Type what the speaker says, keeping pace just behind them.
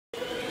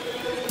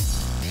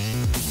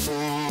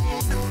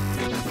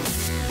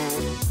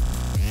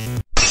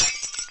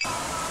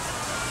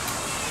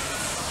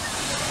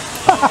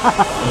No.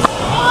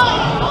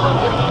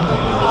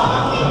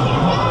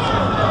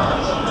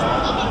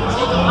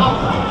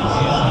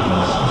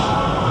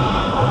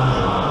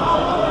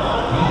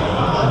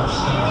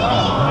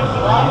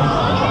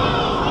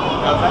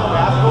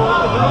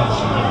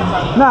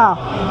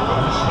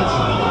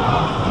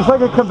 It's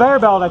like a conveyor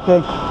belt, I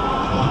think.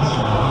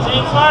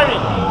 James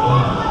Harden.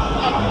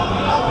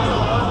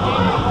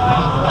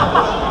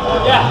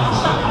 Yeah.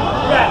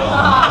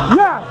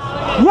 Yes!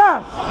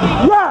 Yes!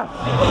 Yes!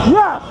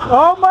 Yes!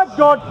 Oh my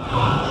God!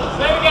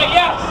 Say it again,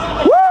 yes!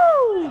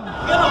 Woo!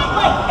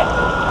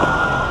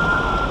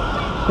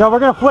 Yeah, we're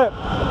gonna flip.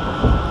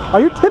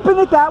 Are you tipping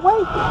it that way?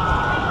 You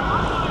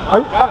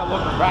gotta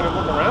look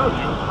around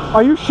you.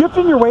 Are you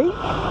shifting your weight?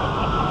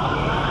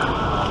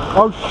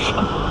 Oh shit.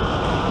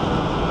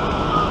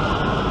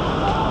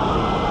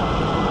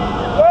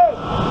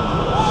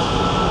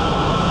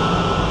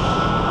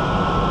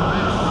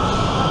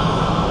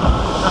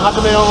 How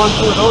come they don't run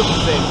two of those at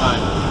the same time?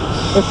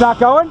 It's not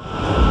going?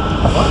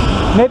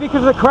 What? Maybe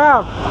because of the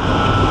crowd.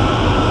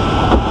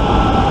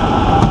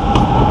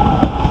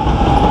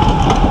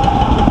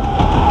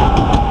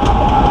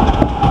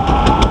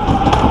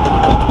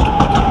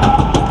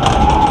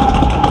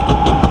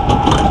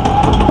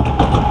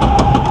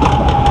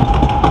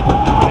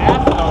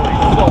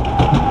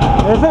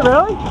 Is it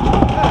really?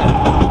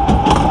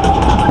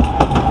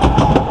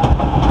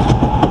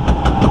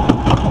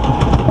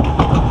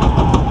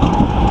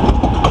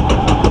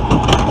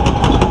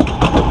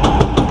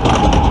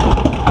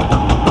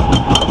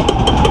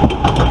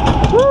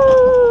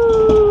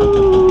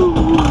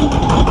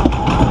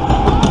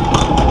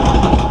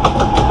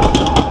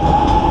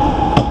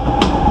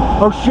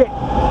 Oh shit!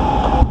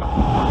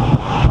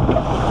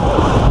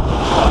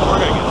 We're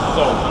gonna get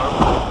soaked, aren't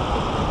we?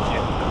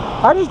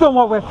 Yeah. I just don't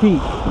want wet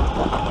feet.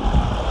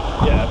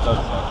 Yeah, that does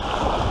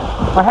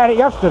suck. I had it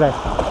yesterday.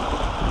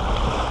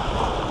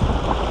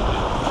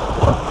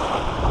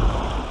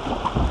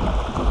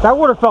 That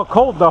water felt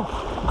cold though.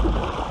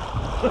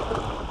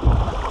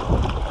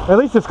 At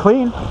least it's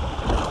clean. I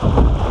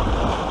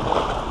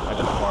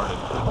just farted.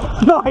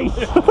 Nice!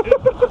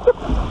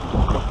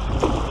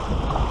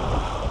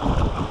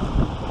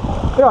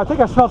 Yeah, I think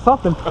I smelled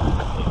something.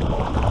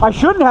 I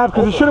shouldn't have,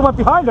 because it should have went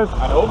behind us.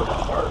 I hope it's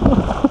fart.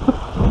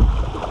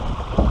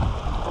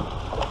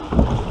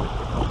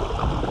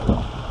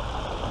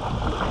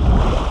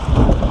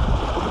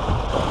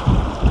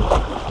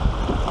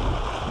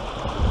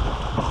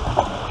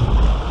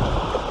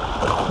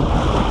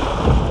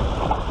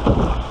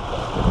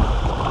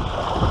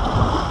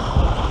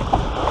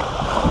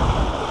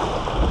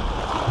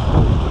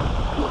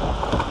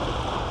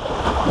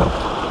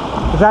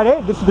 Is that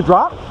it? This is the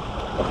drop?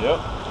 Yep.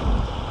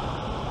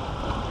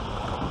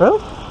 Really?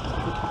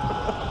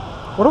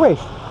 What a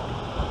waste.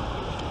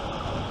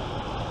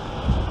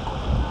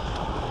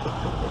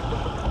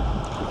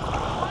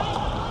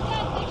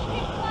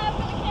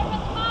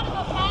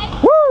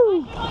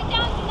 Woo!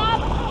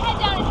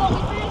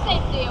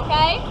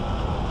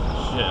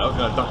 Shit, I was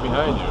gonna duck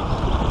behind you.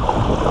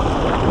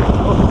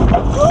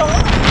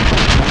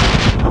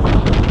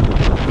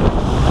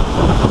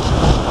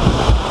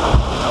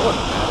 That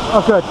wasn't bad.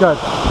 Oh, good, good.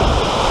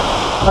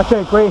 I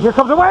think, wait, here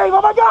comes a wave!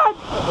 Oh my God!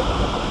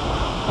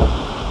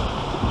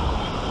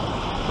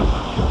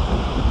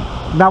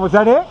 Now, was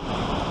that it?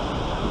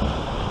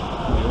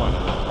 You want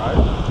to try?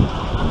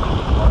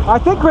 I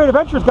think Great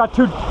Adventure's got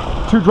two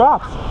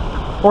drops.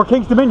 Or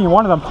King's Dominion,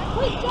 one of them.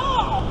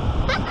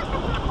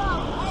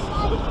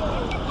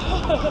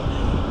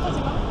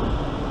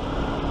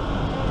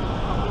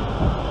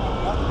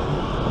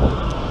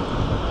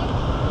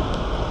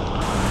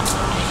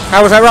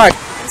 How was that ride?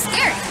 It was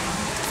scary.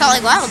 Felt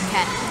like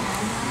Wildcat.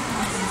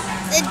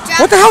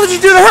 What the hell did you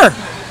do to her?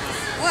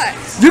 What?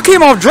 You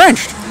came off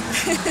drenched.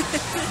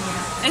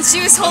 And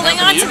she was holding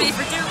on to me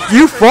for 2 months.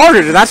 You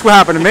farted, and that's what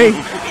happened to me.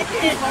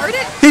 He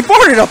farted? He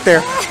farted up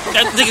there.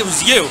 I think it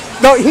was you.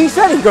 No, he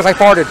said it. He goes, I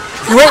farted.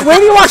 Wait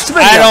till you watch the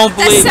video. I don't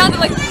believe That sounded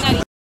like